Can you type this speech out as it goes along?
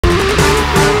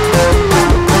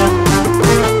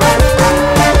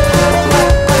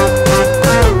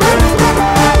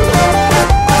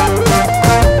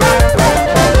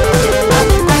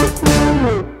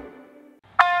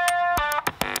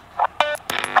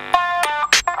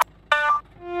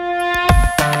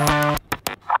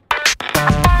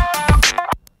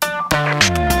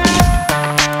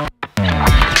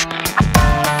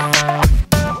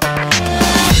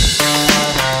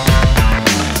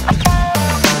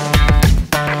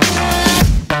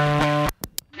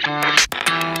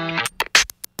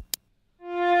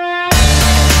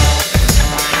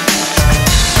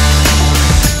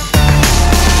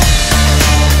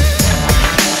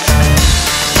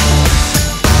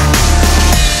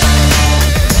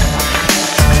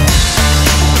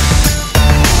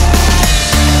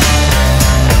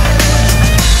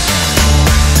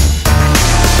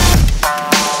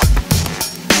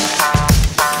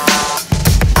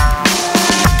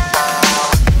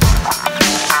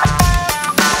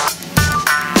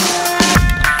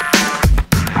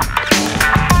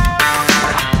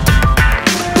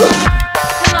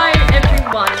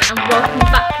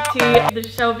the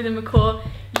Shelby the Macaw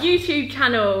YouTube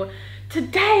channel.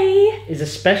 Today is a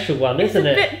special one, isn't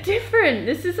it? It's a bit different.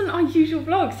 This isn't our usual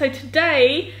vlog. So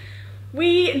today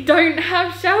we don't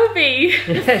have Shelby.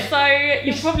 So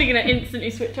you're probably going to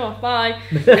instantly switch off. Bye.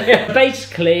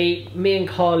 Basically, me and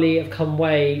Carly have come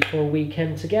away for a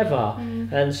weekend together.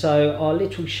 And so our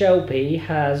little Shelby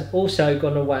has also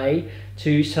gone away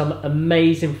to some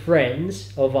amazing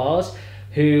friends of ours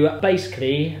who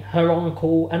basically her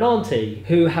uncle and auntie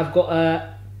who have got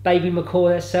a baby macaw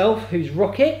herself who's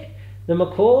Rocket the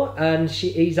Macaw, and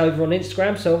he's over on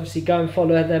Instagram, so obviously go and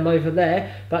follow them over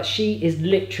there. But she is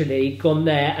literally gone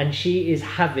there and she is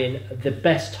having the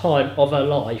best time of her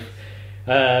life.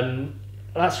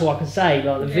 That's all I can say.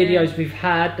 Like the videos we've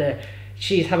had,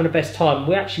 she's having the best time.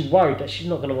 We're actually worried that she's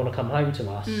not going to want to come home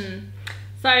to us.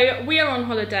 So we are on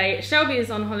holiday, Shelby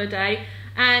is on holiday,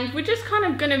 and we're just kind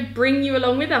of going to bring you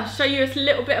along with us, show you a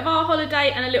little bit of our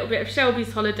holiday and a little bit of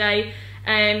Shelby's holiday.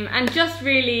 And just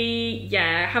really,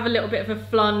 yeah, have a little bit of a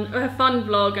fun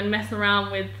vlog and mess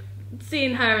around with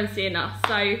seeing her and seeing us.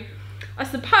 So I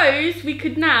suppose we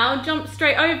could now jump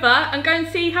straight over and go and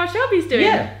see how Shelby's doing.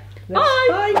 Yeah.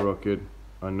 Bye. Rocket,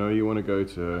 I know you want to go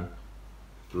to her.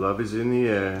 Love is in the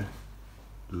air.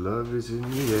 Love is in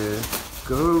the air.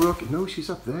 Go, Rocket. No,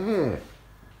 she's up there.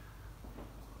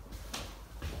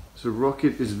 So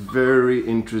Rocket is very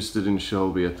interested in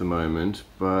Shelby at the moment,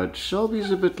 but Shelby's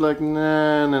a bit like,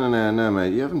 nah,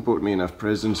 mate. You haven't bought me enough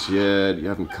presents yet. You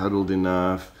haven't cuddled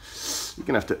enough. You're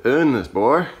gonna have to earn this,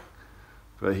 boy.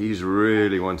 But he's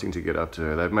really wanting to get up to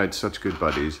her. They've made such good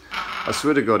buddies. I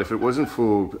swear to God, if it wasn't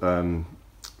for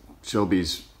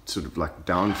Shelby's sort of like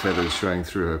down feathers showing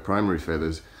through her primary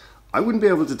feathers, I wouldn't be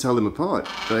able to tell them apart.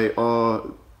 They are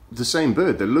the same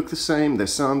bird. They look the same, they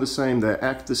sound the same, they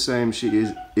act the same. She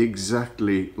is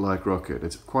exactly like Rocket.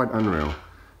 It's quite unreal.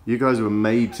 You guys were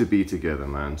made to be together,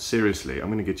 man. Seriously, I'm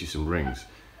gonna get you some rings.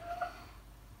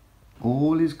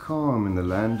 All is calm in the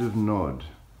land of Nod.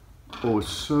 Or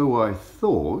so I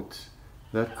thought.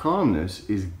 That calmness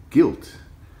is guilt.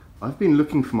 I've been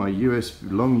looking for my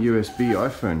long USB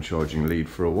iPhone charging lead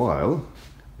for a while.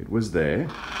 It was there,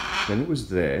 then it was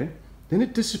there, then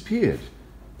it disappeared.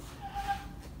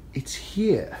 It's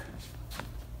here.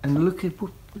 And look at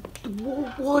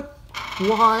what?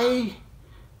 Why?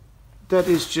 That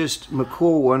is just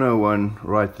Macaw 101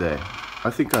 right there. I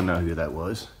think I know who that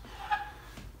was.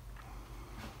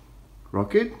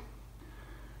 Rocket?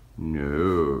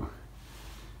 No.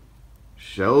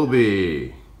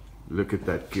 Shelby. Look at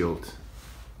that guilt.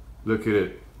 Look at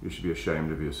it. You should be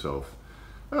ashamed of yourself.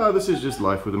 Oh, this is just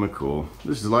life with a macaw.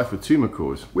 This is life with two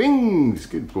macaws. Wings!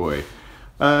 Good boy.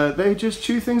 They just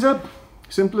chew things up.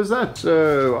 Simple as that.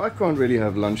 So I can't really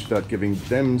have lunch without giving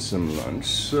them some lunch.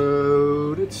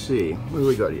 So let's see. What do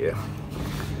we got here?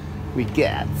 We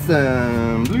got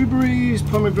some blueberries,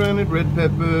 pomegranate, red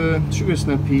pepper, sugar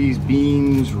snap peas,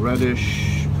 beans,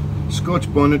 radish,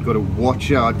 Scotch bonnet. Got to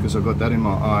watch out because I got that in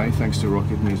my eye thanks to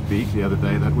Rocket and his beak the other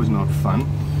day. That was not fun.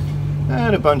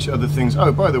 And a bunch of other things.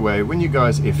 Oh, by the way, when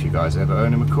if you guys ever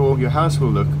own a macaw, your house will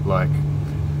look like,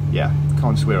 yeah,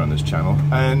 can't swear on this channel,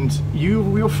 and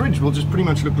your fridge will just pretty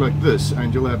much look like this,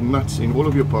 and you'll have nuts in all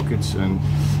of your pockets, and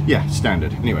yeah,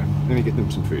 standard. Anyway, let me get them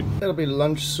some food. That'll be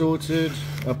lunch sorted.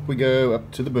 Up we go,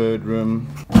 up to the bird room.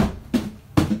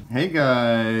 Hey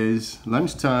guys,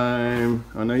 lunchtime.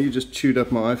 I know you just chewed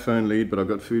up my iPhone lead, but I've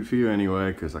got food for you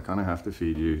anyway, because I kind of have to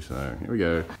feed you, so here we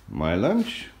go. My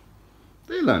lunch,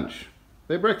 their lunch,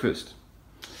 their breakfast.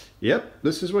 Yep,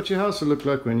 this is what your house will look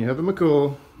like when you have a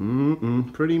macaw.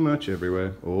 Pretty much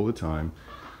everywhere, all the time.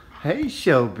 Hey,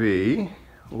 Shelby.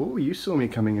 Oh, you saw me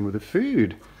coming in with the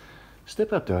food.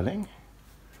 Step up, darling.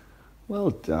 Well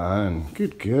done.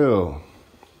 Good girl.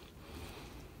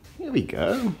 Here we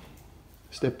go.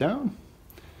 Step down.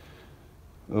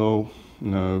 Oh,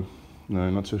 no,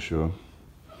 not so sure.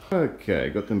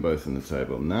 Okay, got them both on the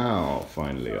table. Now,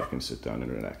 finally, I can sit down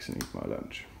and relax and eat my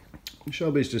lunch.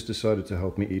 Shelby's just decided to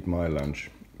help me eat my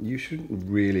lunch. You shouldn't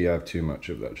really have too much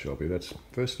of that, Shelby.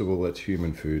 First of all, that's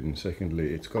human food, and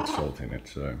secondly, it's got salt in it,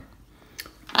 so...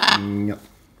 Nyup,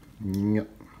 nyup,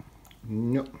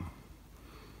 nyup,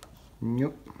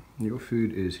 nyup. Your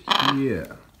food is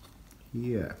here.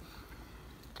 Here.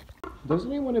 Does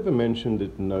anyone ever mention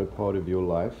that no part of your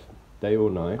life, day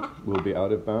or night, will be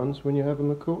out of bounds when you have a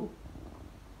macaw?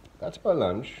 That's my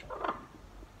lunch.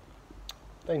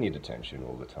 They need attention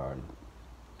all the time.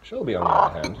 Shelby, on the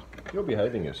other hand, you're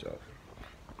behaving yourself.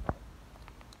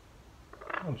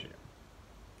 Aren't you?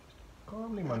 Just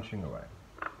calmly munching away.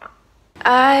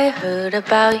 I heard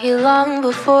about you long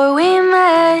before we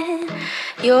met.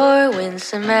 You're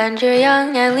winsome and you're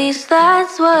young, at least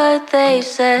that's what they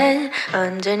said.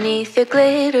 Underneath your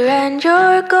glitter and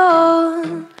your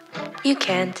gold, you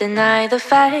can't deny the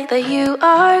fact that you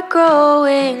are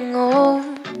growing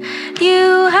old.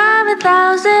 You have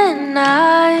 1,000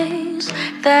 eyes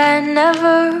that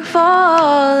never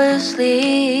fall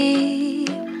asleep.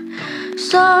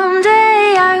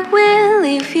 Someday I will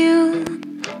leave you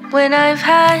when I've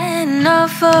had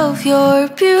enough of your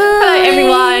beauty. Hello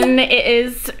everyone, it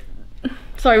is...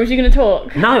 Sorry, was you going to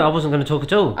talk? No, I wasn't going to talk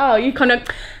at all. Oh, you kind of...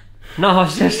 No, I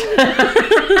was just...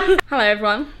 Hello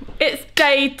everyone, it's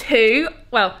day 2.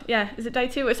 Well, yeah, is it day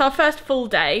 2? It's our first full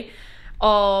day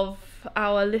of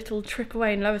our little trip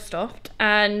away in Lowestoft,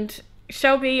 and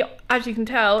Shelby, as you can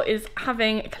tell, is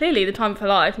having clearly the time of her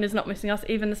life and is not missing us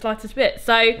even the slightest bit.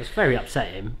 So it's very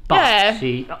upsetting, but yeah.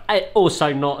 She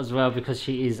also not as well, because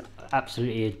she is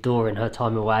absolutely adoring her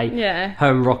time away. Yeah, her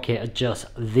and Rocket are just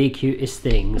the cutest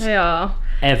things they are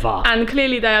ever, and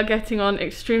clearly they are getting on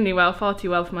extremely well, far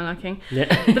too well for my liking.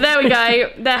 Yeah. But there we go,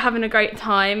 they're having a great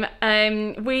time.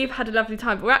 We've had a lovely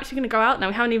time, but we're actually going to go out now.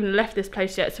 We haven't even left this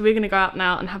place yet, so we're going to go out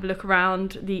now and have a look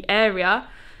around the area,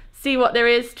 see what there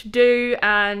is to do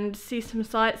and see some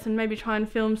sights, and maybe try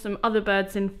and film some other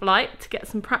birds in flight to get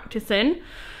some practice in.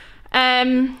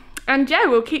 And yeah,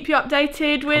 we'll keep you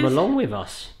updated with... Come along with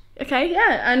us. Okay,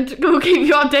 yeah, and we'll keep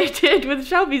you updated with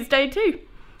Shelby's day 2.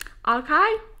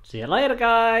 Okay? See you later,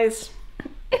 guys.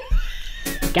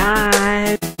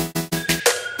 Guys.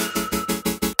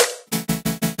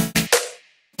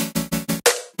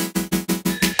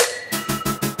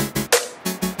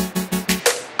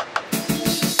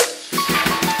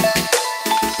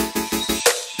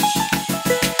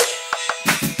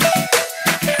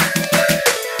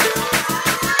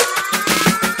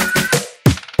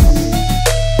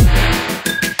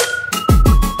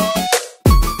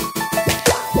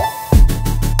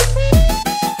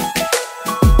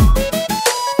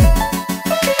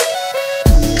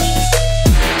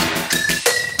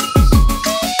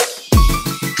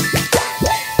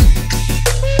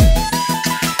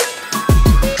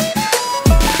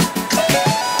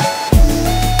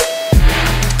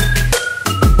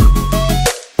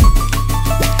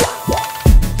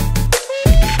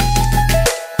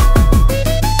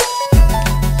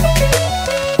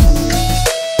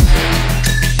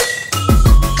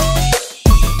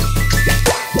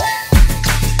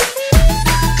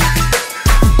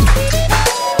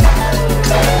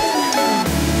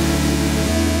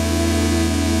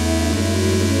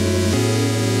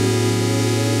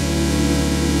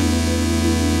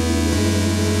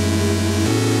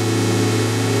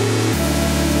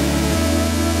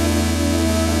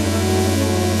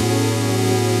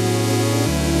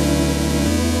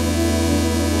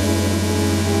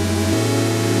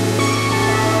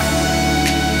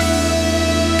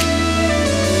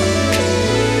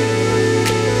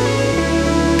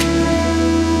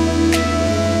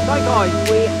 Guys,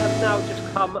 we have now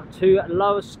just come to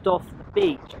Lowestoft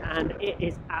Beach, and it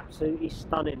is absolutely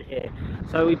stunning here.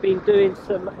 So we've been doing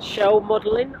some shell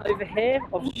modelling over here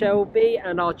of Shelby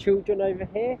and our children over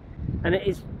here, and it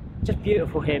is just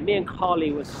beautiful here. Me and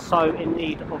Carly was so in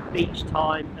need of beach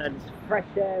time and fresh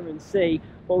air and sea,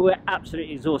 but we're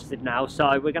absolutely exhausted now,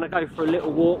 so we're going to go for a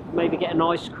little walk, maybe get an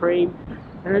ice cream,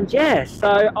 and yeah,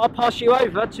 so I'll pass you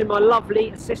over to my lovely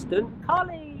assistant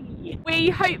Carly. We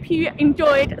hope you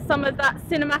enjoyed some of that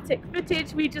cinematic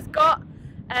footage we just got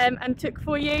and took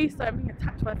for you. So I'm being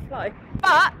attacked by a fly.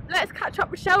 But let's catch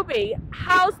up with Shelby.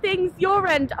 How's things your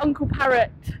end, Uncle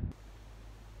Parrot?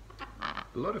 A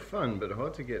lot of fun, but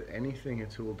hard to get anything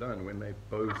at all done when they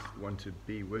both want to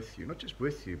be with you. Not just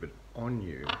with you, but on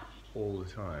you all the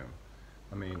time.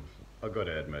 I mean, I've got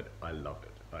to admit, I love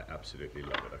it. I absolutely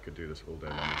love it. I could do this all day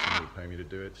long if somebody would pay me to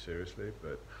do it, seriously,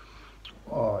 but...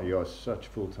 Oh, you're such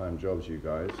full-time jobs, you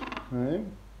guys. Hey?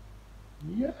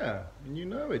 Yeah, and you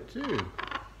know it too.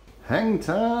 Hang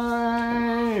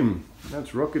time!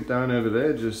 That's Rocket down over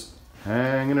there, just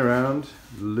hanging around,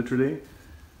 literally.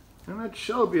 And that's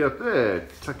Shelby up there,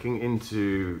 tucking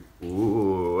into...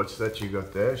 Ooh, what's that you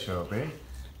got there, Shelby?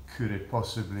 Could it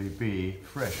possibly be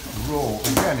fresh, raw,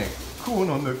 organic corn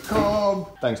on the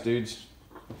cob? Thanks, dudes.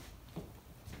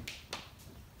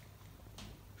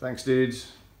 Thanks,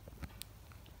 dudes.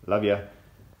 Love ya.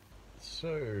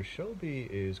 So, Shelby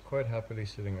is quite happily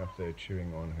sitting up there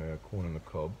chewing on her corn on the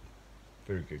cob.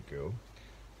 Very good girl.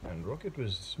 And Rocket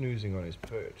was snoozing on his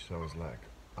perch, so I was like,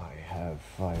 I have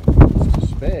 5 minutes to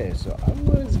spare, so I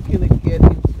was gonna get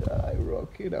it.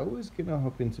 Rocket, I was gonna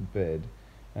hop into bed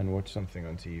and watch something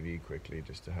on TV quickly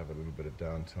just to have a little bit of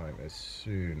downtime as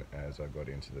soon as I got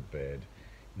into the bed.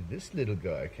 This little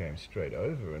guy came straight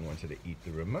over and wanted to eat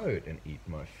the remote and eat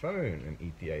my phone and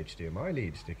eat the HDMI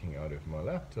lead sticking out of my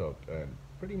laptop and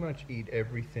pretty much eat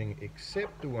everything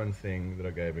except the one thing that I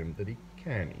gave him that he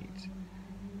can eat.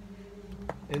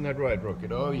 Isn't that right,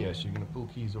 Rocket? Oh yes, you're going to pull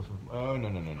keys off of... Oh, no,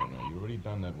 you've already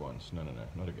done that once. No,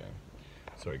 not again.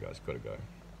 Sorry guys, gotta go.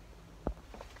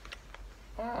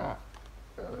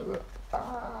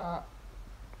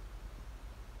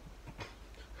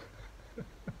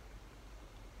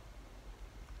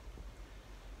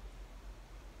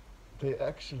 They're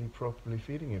actually properly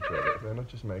feeding each other. They're not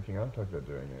just making out like they're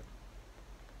doing it.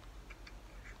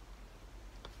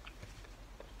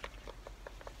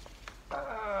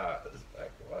 It's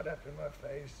like right up in my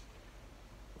face.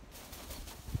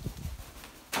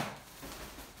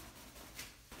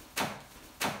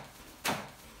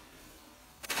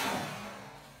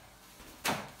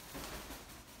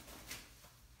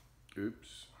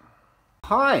 Oops.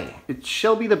 Hi, it's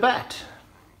Shelby the Bat.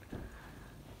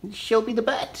 It's Shelby the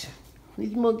Bat.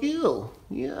 With my girl.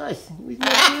 Yes, with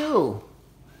my girl.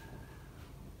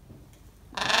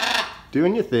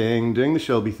 Doing your thing, doing the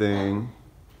Shelby thing.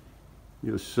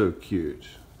 You're so cute.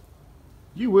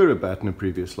 You were a bat in a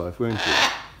previous life, weren't you?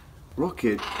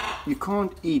 Rocket, you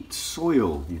can't eat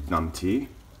soil, you numpty.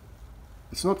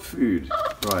 It's not food.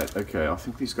 Right, okay, I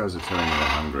think these guys are telling me they're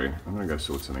hungry. I'm gonna go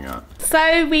sort something out.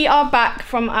 So we are back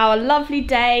from our lovely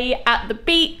day at the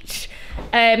beach.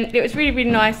 It was really,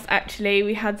 really nice actually.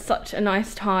 We had such a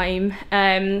nice time.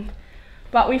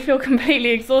 But we feel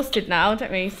completely exhausted now,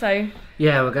 don't we? So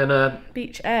yeah, we're gonna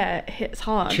beach air hits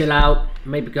hard. Chill out,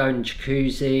 maybe go in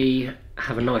jacuzzi,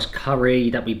 have a nice curry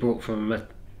that we brought from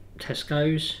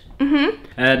Tesco's.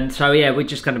 So yeah, we're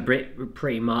just gonna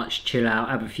pretty much chill out,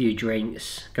 have a few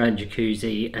drinks, go in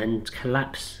jacuzzi and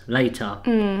collapse later.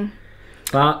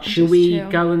 But should we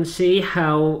go and see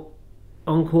how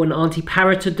Uncle and Auntie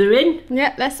Parrot are doing?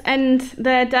 Yeah, let's end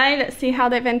their day. Let's see how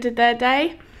they've ended their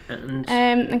day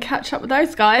and catch up with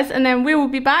those guys, and then we will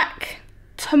be back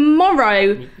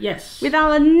tomorrow. Yes. With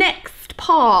our next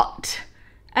part.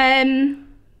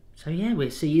 So yeah, we'll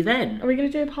see you then. Are we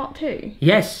going to do a part 2?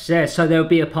 Yes, yeah, so there'll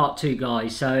be a part 2,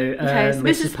 guys. So, okay, so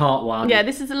this is part 1. Yeah,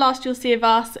 this is the last you'll see of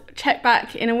us. Check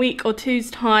back in a week or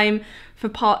two's time for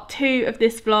part 2 of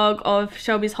this vlog of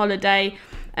Shelby's holiday.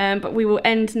 But we will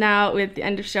end now with the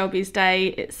end of Shelby's day.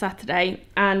 It's Saturday,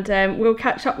 and we'll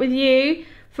catch up with you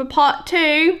for part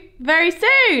 2 very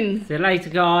soon. See you later,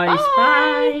 guys.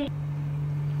 Bye.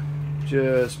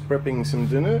 Just prepping some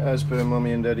dinner as per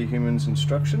Mommy and Daddy Human's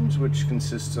instructions, which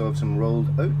consists of some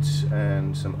rolled oats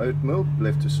and some oat milk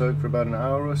left to soak for about an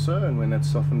hour or so, and when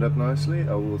that's softened up nicely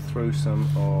I will throw some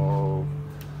of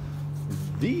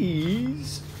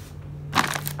these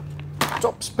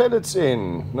Tops pellets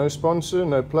in. No sponsor,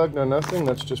 no plug, no nothing,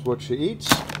 that's just what she eats,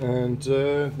 and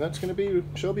that's going to be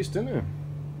Shelby's dinner.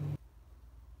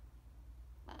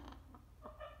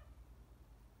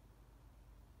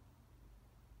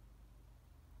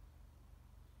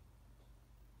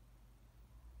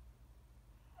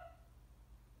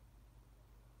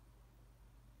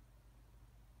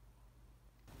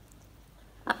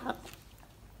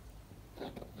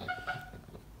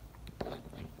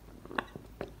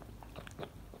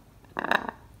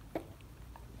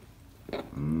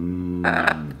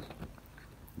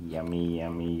 Yummy,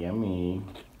 yummy, yummy.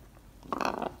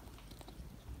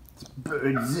 It's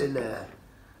Birdzilla.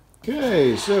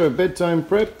 Okay, so bedtime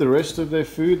prep. The rest of their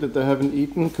food that they haven't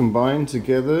eaten combined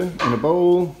together in a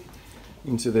bowl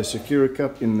into their Secura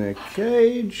cup in their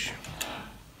cage.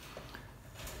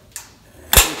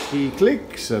 Clicky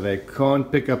click, so they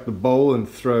can't pick up the bowl and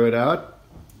throw it out.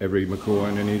 Every macaw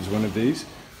owner needs one of these.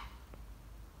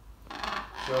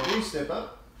 Shelby, step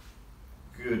up.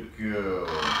 Good girl.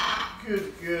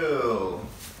 Good girl.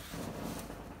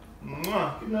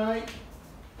 Mwah. Good night.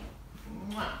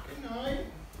 Mwah. Good night.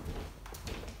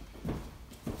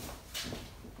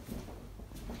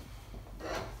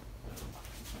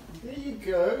 There you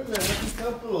go. They're like a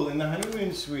couple in the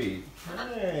honeymoon suite.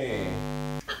 Hey.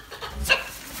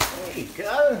 There you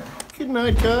go. Good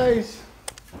night, guys.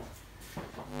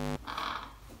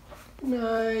 Good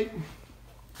night.